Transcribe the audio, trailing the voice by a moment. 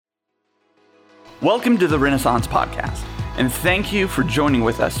Welcome to the Renaissance Podcast, and thank you for joining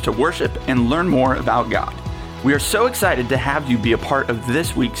with us to worship and learn more about God. We are so excited to have you be a part of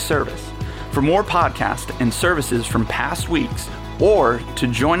this week's service. For more podcasts and services from past weeks, or to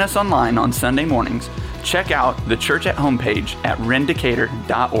join us online on Sunday mornings, check out the Church at Home page at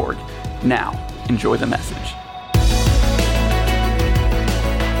rendicator.org. Now, enjoy the message.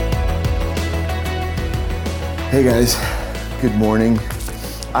 Hey guys, good morning.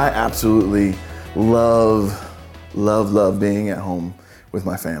 I absolutely love being at home with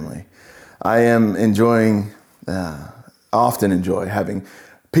my family. I am often enjoy having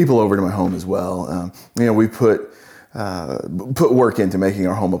people over to my home as well. We put work into making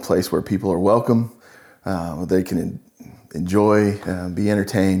our home a place where people are welcome, they can enjoy, be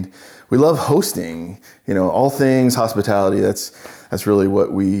entertained. We love hosting, all things hospitality. That's really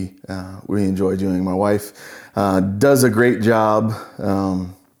what we enjoy doing. My wife does a great job,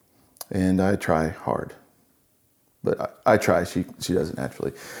 and I try hard, but I try. She does it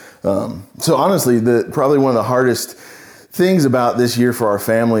naturally. So honestly, probably one of the hardest things about this year for our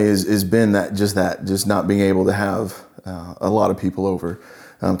family is been just not being able to have a lot of people over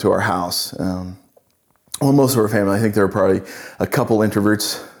to our house. Well, most of our family, I think there are probably a couple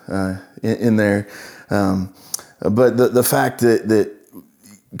introverts in there, but the fact that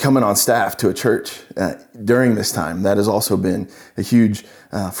coming on staff to a church during this time, that has also been a huge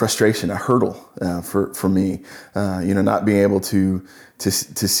frustration, a hurdle for me. Not being able to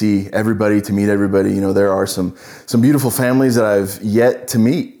see everybody, to meet everybody. There are some beautiful families that I've yet to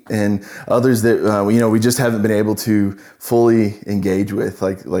meet, and others that we just haven't been able to fully engage with,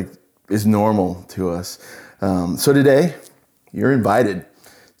 like is normal to us. So today, you're invited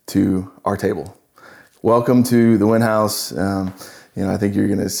to our table. Welcome to the Wynn House. I think you're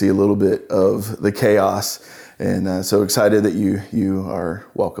going to see a little bit of the chaos, and so excited that you are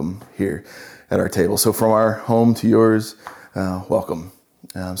welcome here at our table. So from our home to yours, welcome.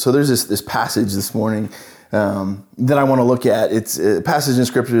 So there's this passage this morning that I want to look at. It's a passage in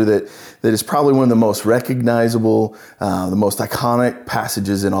Scripture that is probably one of the most recognizable, the most iconic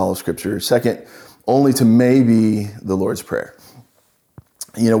passages in all of Scripture, second only to maybe the Lord's Prayer.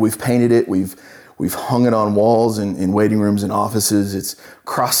 We've painted it, we've hung it on walls in waiting rooms and offices. It's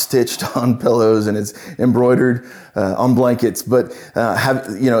cross-stitched on pillows and it's embroidered on blankets. But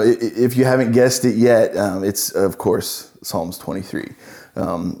if you haven't guessed it yet, it's of course Psalms 23.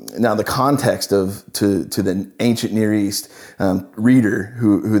 Now the context to the ancient Near East reader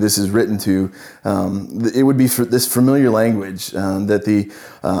who this is written to, it would be for this familiar language that the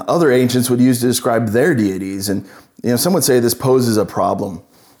other ancients would use to describe their deities. And some would say this poses a problem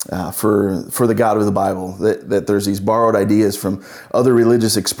for the God of the Bible, that there's these borrowed ideas from other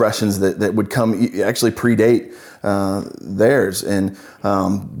religious expressions that would actually predate theirs, and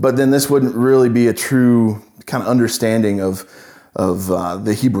but then this wouldn't really be a true kind of understanding of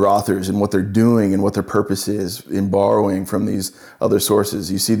the Hebrew authors and what they're doing and what their purpose is in borrowing from these other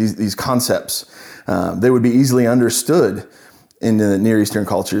sources. You see these concepts, they would be easily understood in the Near Eastern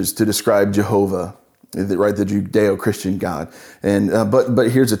cultures to describe Jehovah, right, the Judeo-Christian God. And but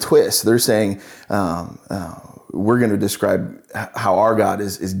here's a twist. They're saying we're going to describe how our God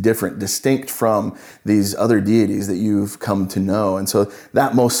is different, distinct from these other deities that you've come to know. And so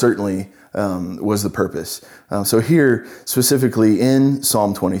that most certainly was the purpose. So here, specifically in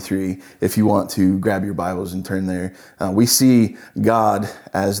Psalm 23, if you want to grab your Bibles and turn there, we see God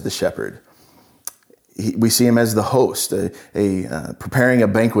as the shepherd. We see him as the host, preparing a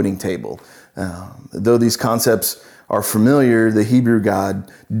banqueting table. Though these concepts are familiar, the Hebrew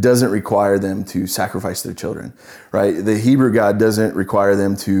God doesn't require them to sacrifice their children, right? The Hebrew God doesn't require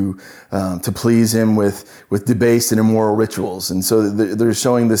them to please him with debased and immoral rituals. And so they're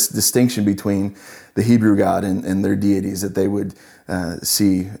showing this distinction between the Hebrew God and their deities that they would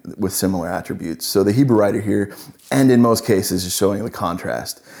see with similar attributes. So the Hebrew writer here, and in most cases, is showing the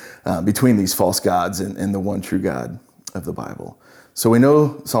contrast between these false gods and the one true God of the Bible. So we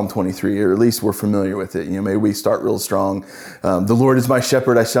know Psalm 23, or at least we're familiar with it. Maybe we start real strong. The Lord is my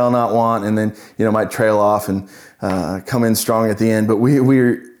shepherd, I shall not want, and then might trail off and come in strong at the end. But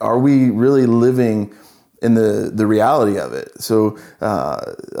are we really living in the reality of it? So,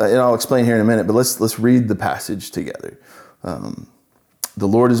 and I'll explain here in a minute. But let's read the passage together. The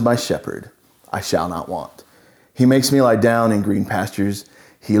Lord is my shepherd, I shall not want. He makes me lie down in green pastures.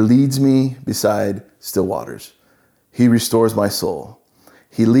 He leads me beside still waters. He restores my soul.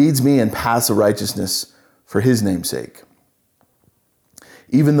 He leads me in paths of righteousness for his name's sake.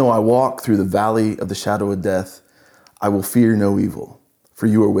 Even though I walk through the valley of the shadow of death, I will fear no evil, for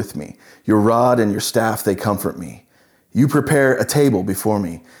you are with me. Your rod and your staff, they comfort me. You prepare a table before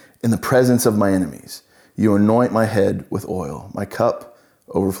me in the presence of my enemies. You anoint my head with oil. My cup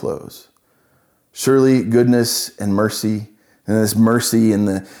overflows. Surely goodness and mercy, and this mercy in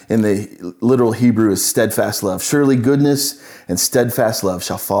the literal Hebrew is steadfast love. Surely goodness and steadfast love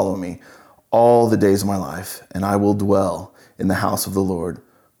shall follow me all the days of my life, and I will dwell in the house of the Lord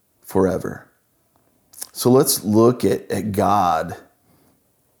forever. So let's look at God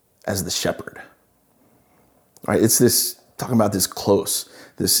as the shepherd. All right, it's this, talking about this close,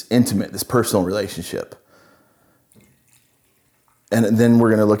 this intimate, this personal relationship. And then we're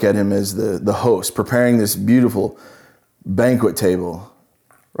going to look at him as the host, preparing this beautiful banquet table,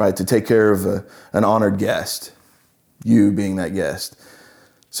 right, to take care of an honored guest, you being that guest.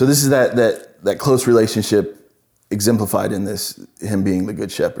 So this is that close relationship exemplified in this, him being the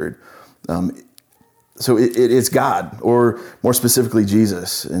good shepherd. So it's God, or more specifically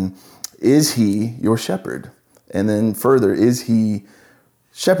Jesus. And is he your shepherd? And then further, is he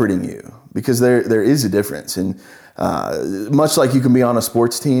shepherding you? Because there is a difference. And much like you can be on a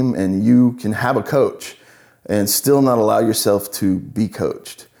sports team and you can have a coach and still not allow yourself to be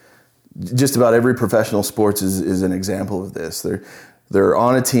coached. Just about every professional sports is an example of this. They're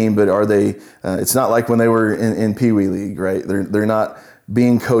on a team, but are they? It's not like when they were in Pee Wee League, right? They're not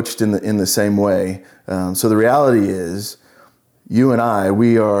being coached in the same way. So the reality is, you and I,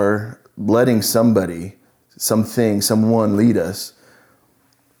 we are letting somebody, something, someone lead us.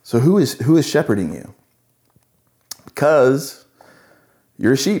 So who is shepherding you? Because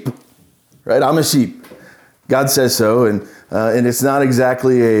you're a sheep, right? I'm a sheep. God says so, and it's not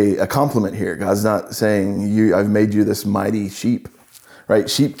exactly a compliment here. God's not saying I've made you this mighty sheep, right?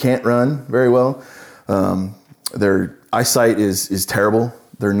 Sheep can't run very well. Their eyesight is terrible.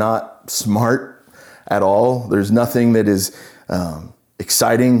 They're not smart at all. There's nothing that is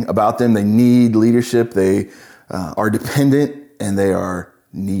exciting about them. They need leadership. They are dependent, and they are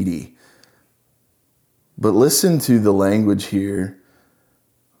needy. But listen to the language here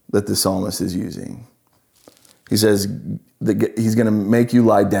that the psalmist is using. He says that he's going to make you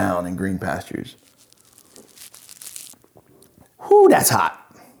lie down in green pastures. Whoo, that's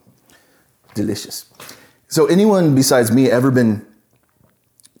hot. Delicious. So anyone besides me ever been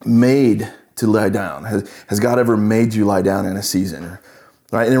made to lie down? Has God ever made you lie down in a season?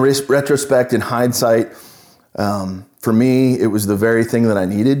 Right? In retrospect, in hindsight, for me, it was the very thing that I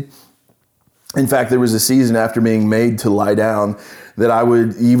needed. In fact, there was a season after being made to lie down that I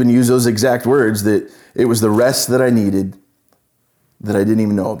would even use those exact words, that it was the rest that I needed that I didn't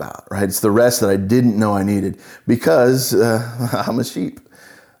even know about, right? It's the rest that I didn't know I needed because I'm a sheep.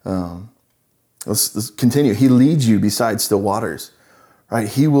 Let's continue. He leads you beside still waters, right?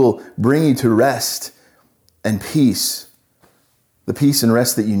 He will bring you to rest and peace, the peace and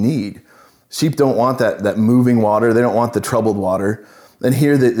rest that you need. Sheep don't want that moving water. They don't want the troubled water. And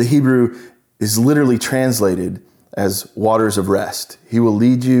here the Hebrew is literally translated as waters of rest. He will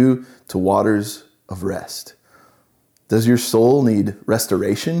lead you to waters of rest. Does your soul need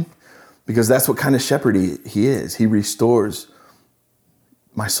restoration? Because that's what kind of shepherd he is. He restores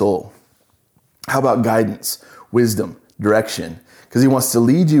my soul. How about guidance, wisdom, direction? Because he wants to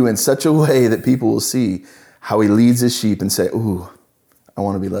lead you in such a way that people will see how he leads his sheep and say, ooh, I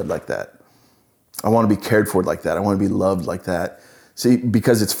want to be led like that. I want to be cared for like that. I want to be loved like that. See,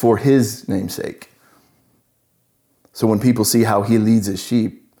 because it's for his name's sake. So when people see how he leads his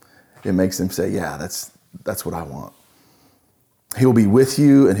sheep, it makes them say, yeah, that's what I want. He'll be with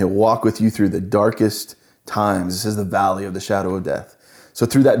you and he'll walk with you through the darkest times. This is the valley of the shadow of death. So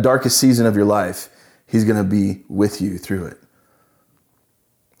through that darkest season of your life, he's going to be with you through it.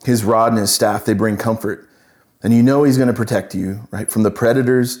 His rod and his staff, they bring comfort. And you know he's going to protect you, right, from the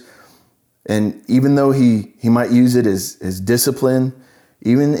predators. And even though he might use it as discipline,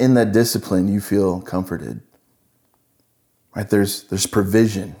 even in that discipline, you feel comforted. Right? There's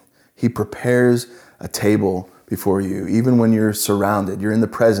provision. He prepares a table before you, even when you're surrounded. You're in the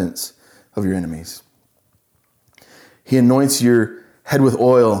presence of your enemies. He anoints your head with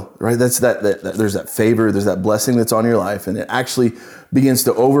oil, right? That's that there's that favor, there's that blessing that's on your life, and it actually begins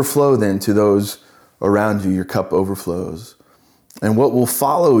to overflow then to those around you. Your cup overflows. And what will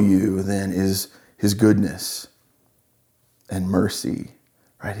follow you then is his goodness and mercy,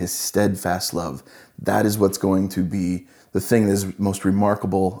 right? His steadfast love. That is what's going to be the thing that is most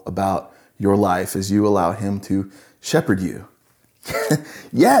remarkable about your life as you allow him to shepherd you.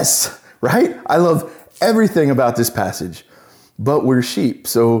 Yes, right? I love everything about this passage, but we're sheep.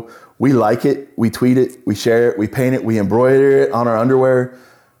 So we like it, we tweet it, we share it, we paint it, we embroider it on our underwear.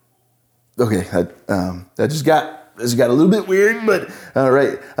 Okay, that just got a little bit weird, but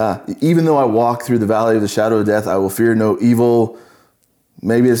right. Even though I walk through the valley of the shadow of death, I will fear no evil.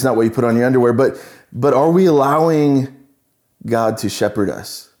 Maybe it's not what you put on your underwear, but are we allowing God to shepherd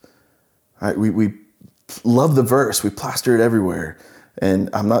us? All right, we love the verse. We plaster it everywhere. And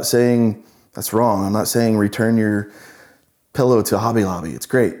I'm not saying that's wrong. I'm not saying return your pillow to Hobby Lobby. It's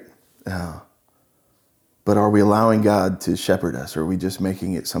great. But are we allowing God to shepherd us? Or are we just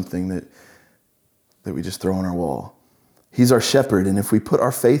making it something that we just throw on our wall? He's our shepherd. And if we put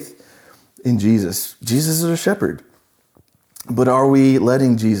our faith in Jesus, Jesus is our shepherd. But are we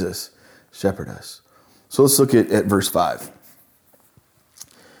letting Jesus shepherd us? So let's look at verse 5. It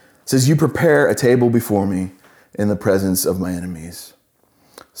says, you prepare a table before me in the presence of my enemies.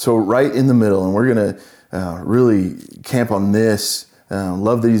 So right in the middle, and we're going to really camp on this.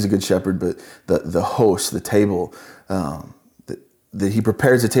 Love that he's a good shepherd, but the host, the table, that he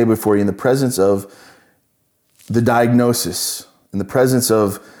prepares a table before you in the presence of the diagnosis, in the presence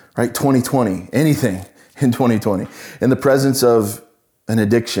of, right, 2020, anything in 2020, in the presence of an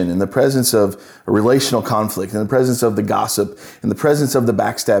addiction, in the presence of a relational conflict, in the presence of the gossip, in the presence of the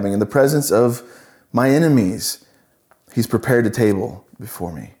backstabbing, in the presence of my enemies. He's prepared a table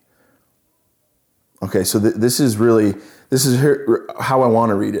before me. Okay, so this is how I want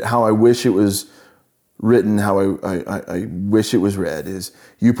to read it, how I wish it was written, how I wish it was read, is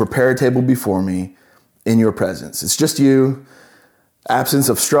you prepare a table before me in your presence. It's just you, absence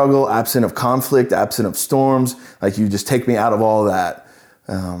of struggle, absent of conflict, absent of storms, like you just take me out of all that.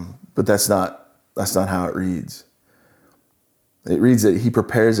 But that's not how it reads. It reads that he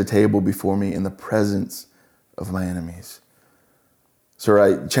prepares a table before me in the presence of my enemies. So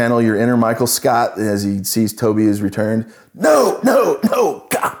right, channel your inner Michael Scott as he sees Toby has returned. No,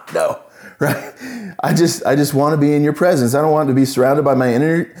 God, no. Right? I just want to be in your presence. I don't want to be surrounded by my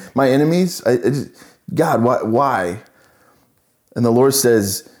enemies. God, why? And the Lord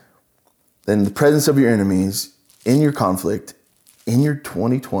says, in the presence of your enemies, in your conflict, in your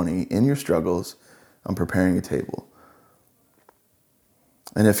 2020, in your struggles, I'm preparing a table.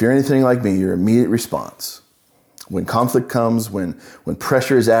 And if you're anything like me, your immediate response, when conflict comes, when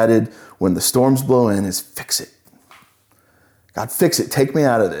pressure is added, when the storms blow in, is fix it. God, fix it. Take me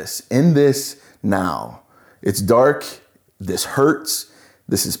out of this. End this now. It's dark. This hurts.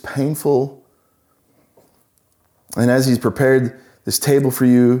 This is painful. And as he's prepared this table for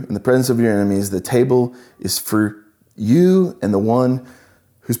you in the presence of your enemies, the table is for you and the one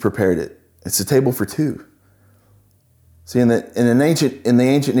who's prepared it. It's a table for two. See, in the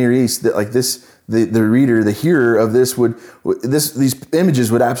ancient Near East, that like this, the reader, the hearer of this these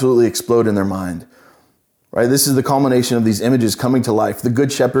images would absolutely explode in their mind. Right? This is the culmination of these images coming to life. The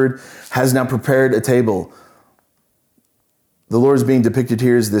Good Shepherd has now prepared a table. The Lord is being depicted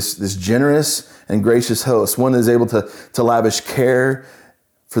here as this generous and gracious host, one that is able to lavish care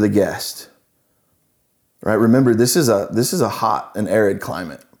for the guest. Right? Remember, this is a hot and arid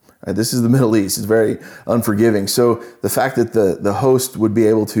climate. Right? This is the Middle East. It's very unforgiving. So the fact that the host would be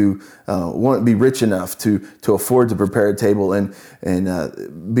able to be rich enough to afford to prepare a table and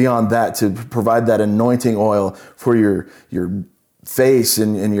beyond that to provide that anointing oil for your face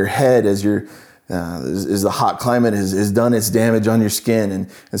and your head as the hot climate has done its damage on your skin,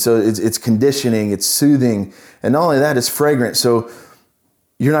 and so it's conditioning, it's soothing, and not only that, it's fragrant. So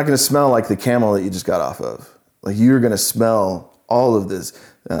you're not going to smell like the camel that you just got off of. Like you're going to smell all of this.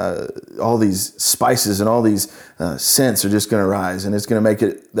 All these spices and all these scents are just going to rise, and it's going to make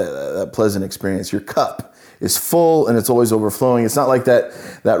it that pleasant experience. Your cup is full and it's always overflowing. It's not like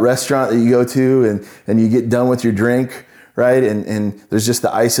that restaurant that you go to and you get done with your drink, right? And there's just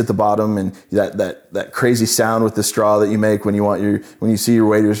the ice at the bottom and that crazy sound with the straw that you make when you see your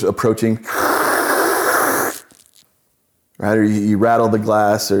waiters approaching, right? Or you rattle the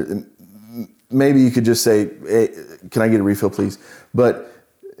glass, or maybe you could just say, "Hey, can I get a refill, please?" But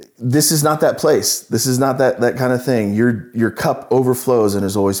this is not that place. This is not that kind of thing. Your cup overflows and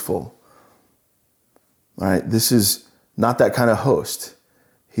is always full. All right, this is not that kind of host.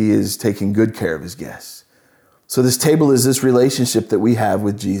 He is taking good care of his guests. So this table is this relationship that we have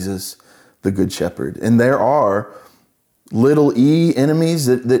with Jesus, the Good Shepherd. And there are little e enemies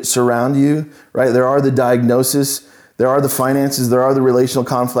that surround you, right? There are the diagnosis, there are the finances, there are the relational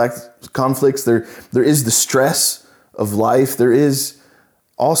conflicts, there is the stress of life, there is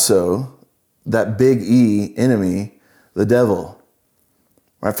also that big E enemy, the devil.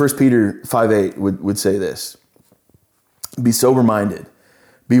 Right? 1 Peter 5:8 would say this: be sober-minded,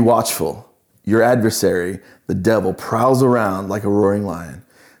 be watchful. Your adversary, the devil, prowls around like a roaring lion,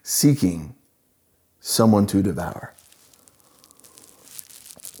 seeking someone to devour.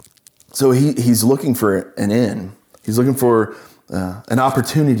 So he's looking for an in. He's looking for an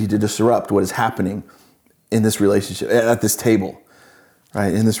opportunity to disrupt what is happening in this relationship, at this table.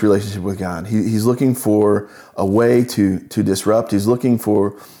 right, in this relationship with God. He's looking for a way to disrupt. He's looking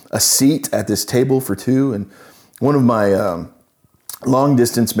for a seat at this table for two. And one of my long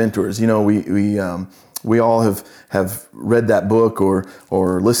distance mentors, we all have read that book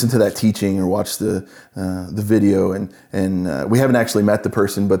or listened to that teaching or watched the video, and we haven't actually met the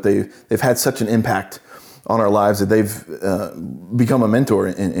person, but they've had such an impact on our lives that they've become a mentor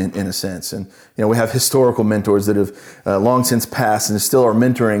in a sense. And we have historical mentors that have long since passed and still are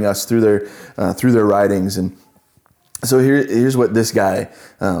mentoring us through their writings. And so here's what this guy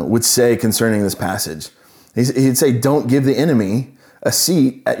would say concerning this passage. He'd say, "Don't give the enemy a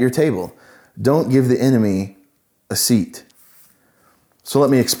seat at your table. Don't give the enemy a seat." So let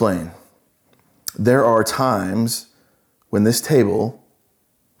me explain. There are times when this table,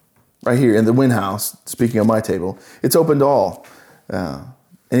 right here in the Wynn house, speaking of my table, it's open to all.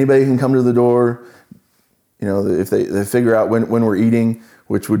 Anybody can come to the door. If they figure out when we're eating,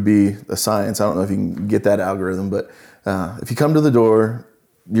 which would be a science. I don't know if you can get that algorithm, but if you come to the door,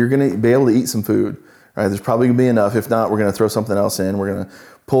 you're going to be able to eat some food. Right? There's probably going to be enough. If not, we're going to throw something else in. We're going to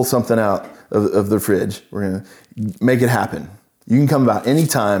pull something out of the fridge. We're going to make it happen. You can come about any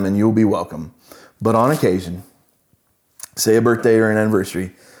time and you'll be welcome. But on occasion, say a birthday or an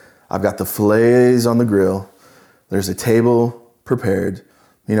anniversary, I've got the fillets on the grill. There's a table prepared.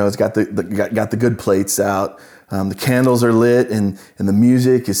 It's got the good plates out. The candles are lit and the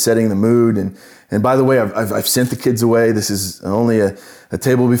music is setting the mood. And by the way, I've sent the kids away. This is only a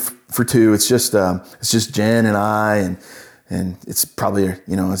table for two. It's just Jen and I, and it's probably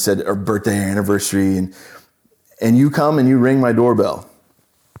it said our birthday or anniversary, and you come and you ring my doorbell.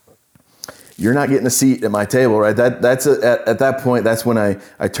 You're not getting a seat at my table, right? At that point, that's when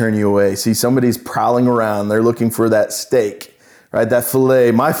I turn you away. See, somebody's prowling around. They're looking for that steak, right? That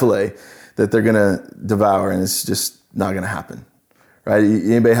fillet, my fillet, that they're gonna devour, and it's just not gonna happen, right?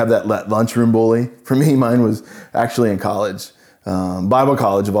 Anybody have that lunchroom bully? For me, mine was actually in college, Bible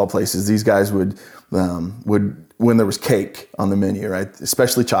college of all places. These guys would when there was cake on the menu, right?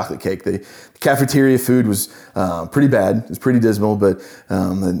 Especially chocolate cake. The cafeteria food was pretty bad. It was pretty dismal, but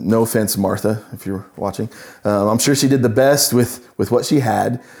no offense, Martha, if you're watching. I'm sure she did the best with what she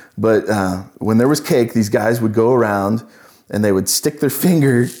had, but when there was cake, these guys would go around and they would stick their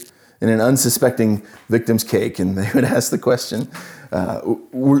finger in an unsuspecting victim's cake, and they would ask the question,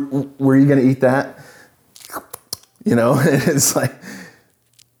 were you going to eat that? It's like,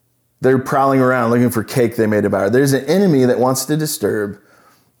 they're prowling around looking for cake they may devour. There's an enemy that wants to disturb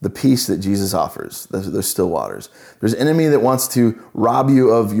the peace that Jesus offers, those still waters. There's an enemy that wants to rob you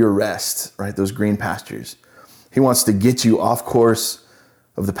of your rest, right? Those green pastures. He wants to get you off course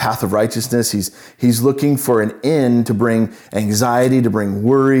of the path of righteousness. He's looking for an end to bring anxiety, to bring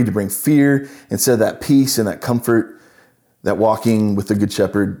worry, to bring fear, instead of that peace and that comfort that walking with the Good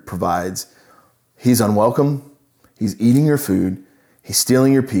Shepherd provides. He's unwelcome. He's eating your food. He's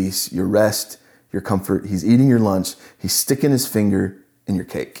stealing your peace, your rest, your comfort. He's eating your lunch. He's sticking his finger in your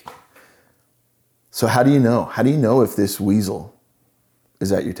cake. So how do you know? How do you know if this weasel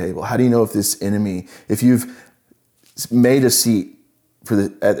is at your table? How do you know if this enemy, if you've made a seat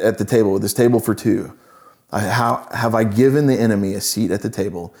at the table, this table for two, how have I given the enemy a seat at the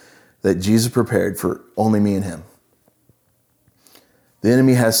table that Jesus prepared for only me and him? The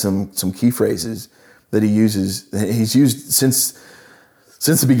enemy has some key phrases that he uses, he's used since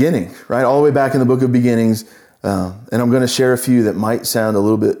the beginning, right? All the way back in the book of beginnings. And I'm going to share a few that might sound a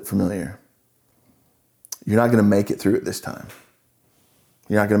little bit familiar. You're not going to make it through it this time.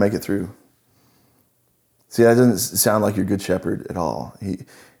 You're not going to make it through. See, that doesn't sound like your good shepherd at all.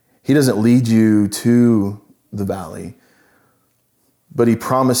 He doesn't lead you to the valley, but he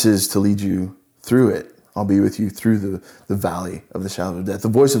promises to lead you through it. I'll be with you through the valley of the shadow of death. The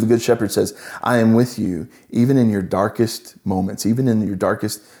voice of the Good Shepherd says, I am with you, even in your darkest moments, even in your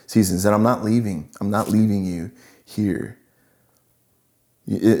darkest seasons, and I'm not leaving you here.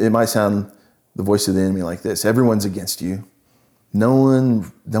 It might sound the voice of the enemy like this. Everyone's against you. No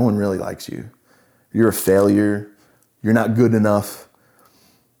one really likes you. You're a failure. You're not good enough.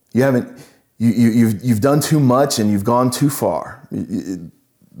 You've done too much and you've gone too far.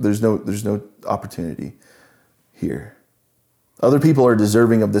 There's no opportunity here. Other people are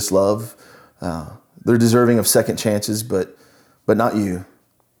deserving of this love. They're deserving of second chances, but not you.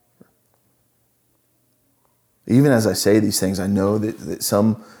 Even as I say these things, I know that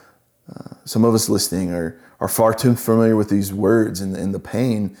some of us listening are far too familiar with these words, and the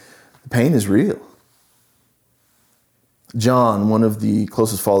pain is real. John, one of the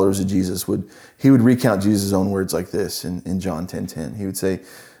closest followers of Jesus, would recount Jesus' own words like this in John 10:10. He would say,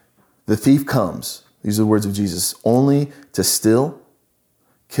 the thief comes, these are the words of Jesus, only to steal,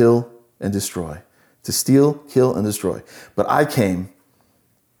 kill, and destroy. To steal, kill, and destroy. But I came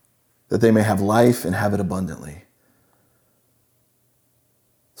that they may have life and have it abundantly.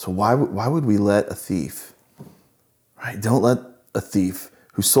 So why would we let a thief, right? Don't let a thief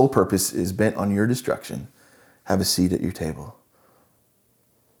whose sole purpose is bent on your destruction have a seat at your table.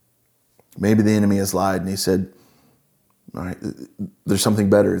 Maybe the enemy has lied and he said, all right, there's something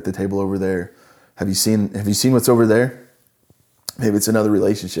better at the table over there. Have you seen what's over there? Maybe it's another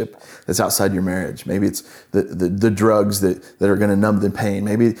relationship that's outside your marriage. Maybe it's the drugs that are going to numb the pain.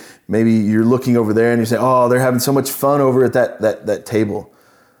 Maybe you're looking over there and you're saying, oh, they're having so much fun over at that table.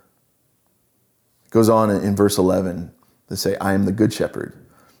 It goes on in verse 11 to say, I am the good shepherd,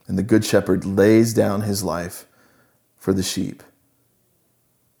 and the good shepherd lays down his life for the sheep.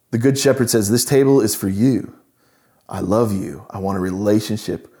 The good shepherd says, this table is for you. I love you. I want a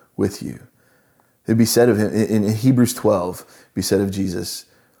relationship with you. It'd be said of him in Hebrews 12, it'd be said of Jesus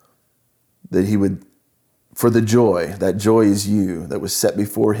that he would, for the joy, that joy is you, that was set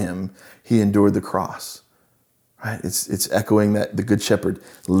before him, he endured the cross. Right? It's echoing that the good shepherd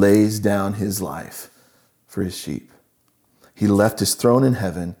lays down his life for his sheep. He left his throne in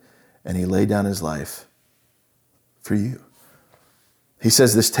heaven and he laid down his life for you. He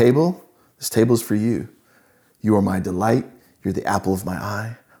says, this table is for you. You are my delight. You're the apple of my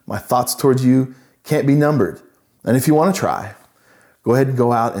eye. My thoughts towards you can't be numbered. And if you want to try, go ahead and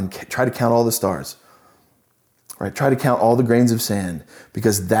go out and try to count all the stars. Right? Try to count all the grains of sand,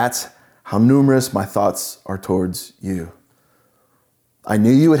 because that's how numerous my thoughts are towards you. I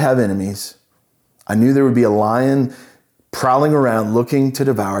knew you would have enemies. I knew there would be a lion prowling around looking to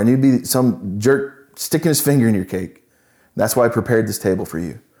devour. I knew there'd be some jerk sticking his finger in your cake. That's why I prepared this table for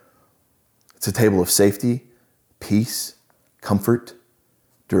you. It's a table of safety, peace, comfort,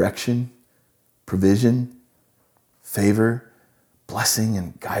 direction, provision, favor, blessing,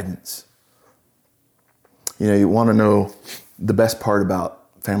 and guidance. You know, you want to know the best part about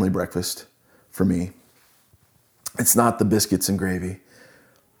family breakfast for me. It's not the biscuits and gravy.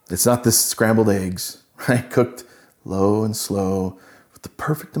 It's not the scrambled eggs, right? Cooked low and slow with the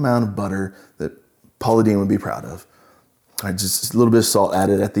perfect amount of butter that Paula Dean would be proud of. Right? Just a little bit of salt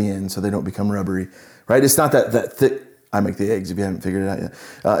added at the end so they don't become rubbery, right? It's not that thick. I make the eggs if you haven't figured it out yet.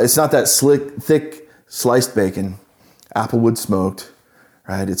 It's not that thick sliced bacon, applewood smoked,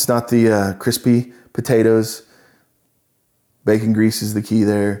 right? It's not the crispy potatoes. Bacon grease is the key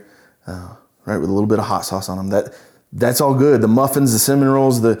there, right? With a little bit of hot sauce on them. That's all good. The muffins, the cinnamon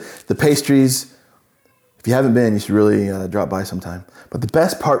rolls, the pastries. If you haven't been, you should really drop by sometime. But the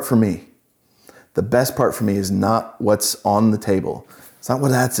best part for me is not what's on the table. It's not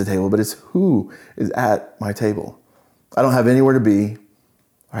what's at the table, but it's who is at my table. I don't have anywhere to be.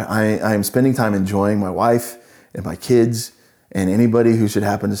 I am spending time enjoying my wife and my kids and anybody who should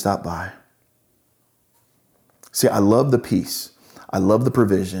happen to stop by. See, I love the peace. I love the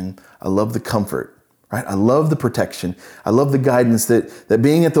provision. I love the comfort, right? I love the protection. I love the guidance that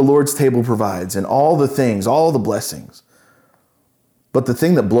being at the Lord's table provides, and all the things, all the blessings. But the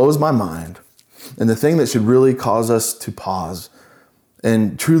thing that blows my mind, and the thing that should really cause us to pause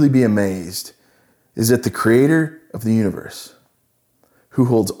and truly be amazed, is that the creator of the universe, who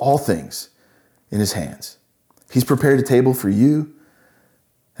holds all things in his hands, he's prepared a table for you,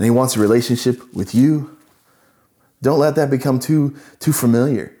 and he wants a relationship with you. Don't let that become too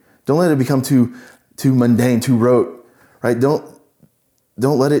familiar. Don't let it become too mundane, too rote, right? Don't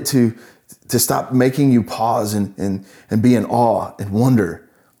let it to stop making you pause and be in awe and wonder.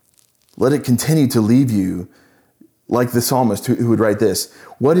 Let it continue to leave you like the psalmist who would write this: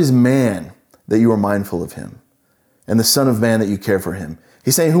 what is man that you are mindful of him, and the son of man that you care for him?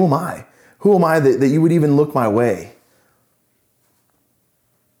 He's saying, who am I? Who am I that you would even look my way?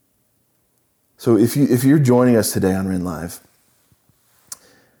 So if you're joining us today on Ren Live,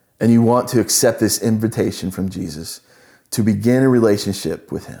 and you want to accept this invitation from Jesus to begin a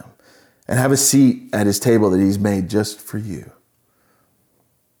relationship with him and have a seat at his table that he's made just for you,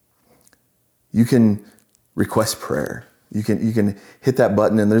 you can request prayer. You can hit that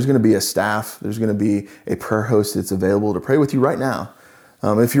button, and there's going to be a staff. There's going to be a prayer host that's available to pray with you right now.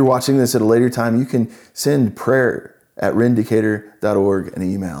 If you're watching this at a later time, you can send prayer@rendicator.org an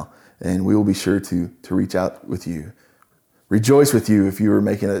email, and we will be sure to reach out with you. Rejoice with you if you were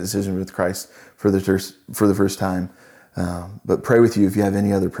making that decision with Christ for the first time. But pray with you if you have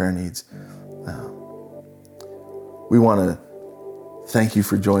any other prayer needs. We want to thank you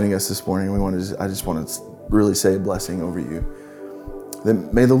for joining us this morning. I just want to really say a blessing over you.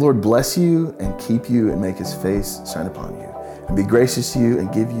 That may the Lord bless you and keep you and make his face shine upon you and be gracious to you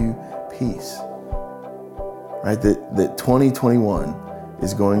and give you peace. Right? That 2021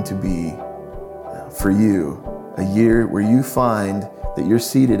 is going to be for you a year where you find that you're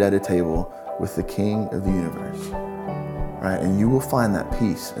seated at a table with the King of the universe, right? And you will find that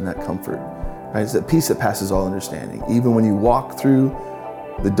peace and that comfort, right? It's that peace that passes all understanding. Even when you walk through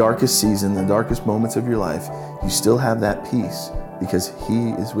the darkest season, the darkest moments of your life, you still have that peace because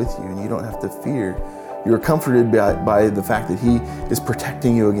He is with you and you don't have to fear. You're comforted by the fact that He is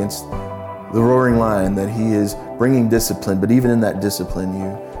protecting you against the roaring lion, that He is bringing discipline, but even in that discipline,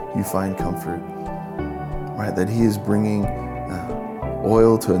 you find comfort, right? That He is bringing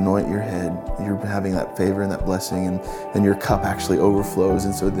oil to anoint your head. You're having that favor and that blessing, and your cup actually overflows.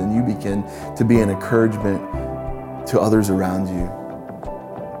 And so then you begin to be an encouragement to others around you.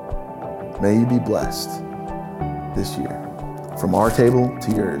 May you be blessed this year. From our table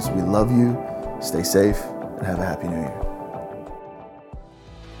to yours, we love you. Stay safe and have a happy New Year.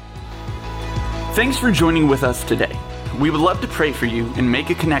 Thanks for joining with us today. We would love to pray for you and make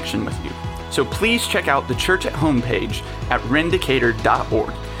a connection with you. So please check out the Church at Home page at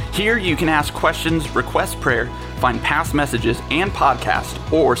rendicator.org. Here you can ask questions, request prayer, find past messages and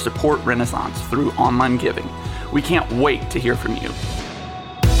podcasts, or support Renaissance through online giving. We can't wait to hear from you.